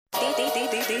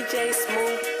DJ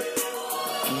Smooth.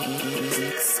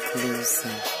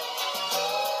 Exclusive.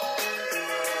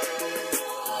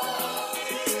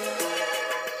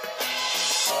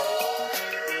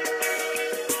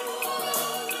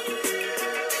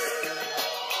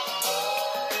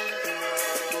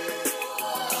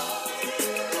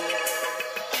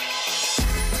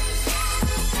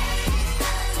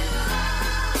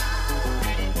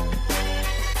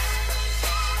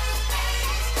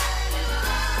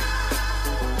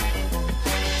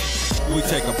 We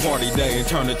take a party day and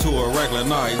turn it to a regular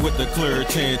night with the clear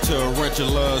tint to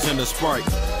tarantulas and the Sprite.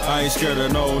 I ain't scared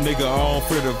of no nigga, I don't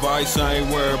fear the vice. I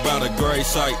ain't worried about a gray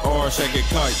sight or shaking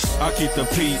kites. I keep the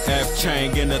PF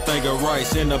chain in the thing of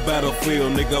rice. In the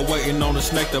battlefield, nigga waiting on the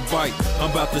snake to bite.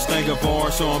 I'm about this thing of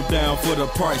ours, so I'm down for the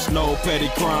price. No petty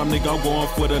crime, nigga, I'm going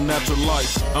for the natural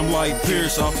life. I'm like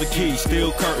Pierce off the key,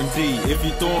 still curtain D. If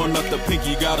you throwing up the pink,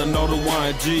 you gotta know the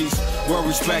YGs. Well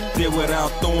respected without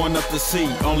throwing up the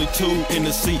C. Only 2 in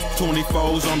the seat,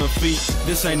 24s on the feet.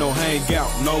 This ain't no hangout,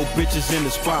 no bitches in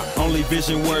the spot. Only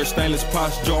vision where stainless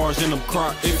pots, jars in them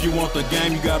crock. If you want the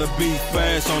game, you gotta be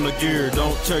fast on the gear.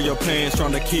 Don't tear your pants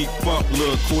trying to keep up,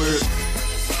 little queer.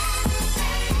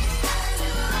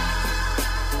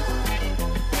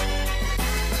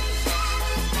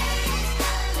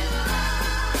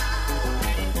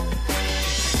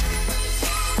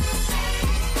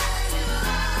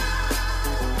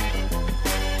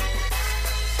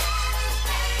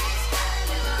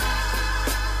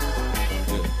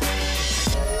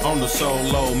 On the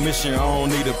solo mission, I don't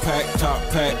need a pack, top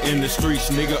pack in the streets,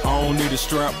 nigga, I don't need a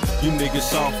strap. You niggas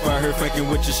soft out here faking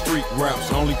with your street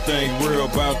raps. Only thing real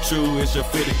about you is your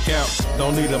fitted cap.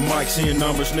 Don't need a mic, seeing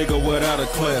numbers, nigga, without a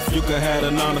clef. You could have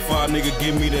a 9 to 5, nigga,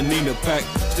 give me the Nina pack.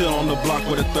 Still on the block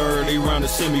with a 30 round the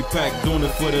semi-pack. Doing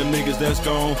it for the niggas that's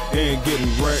gone and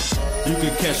getting wrecked. You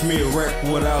can catch me a wreck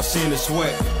without seeing the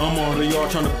sweat. I'm on the yard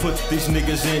trying to put these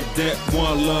niggas in debt.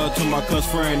 One love to my cuz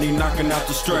friend, he knocking out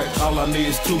the stretch. All I need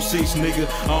is 2 seats, nigga,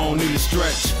 I don't need a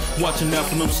stretch. Watching out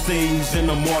for them steams and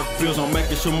the mark bills. I'm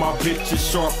making sure my bitch is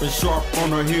sharp and sharp on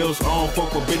her heels. I don't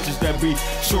fuck with bitches that be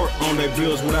short on their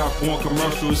bills. Without one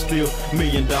commercial, it's still $1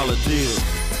 million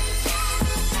deals.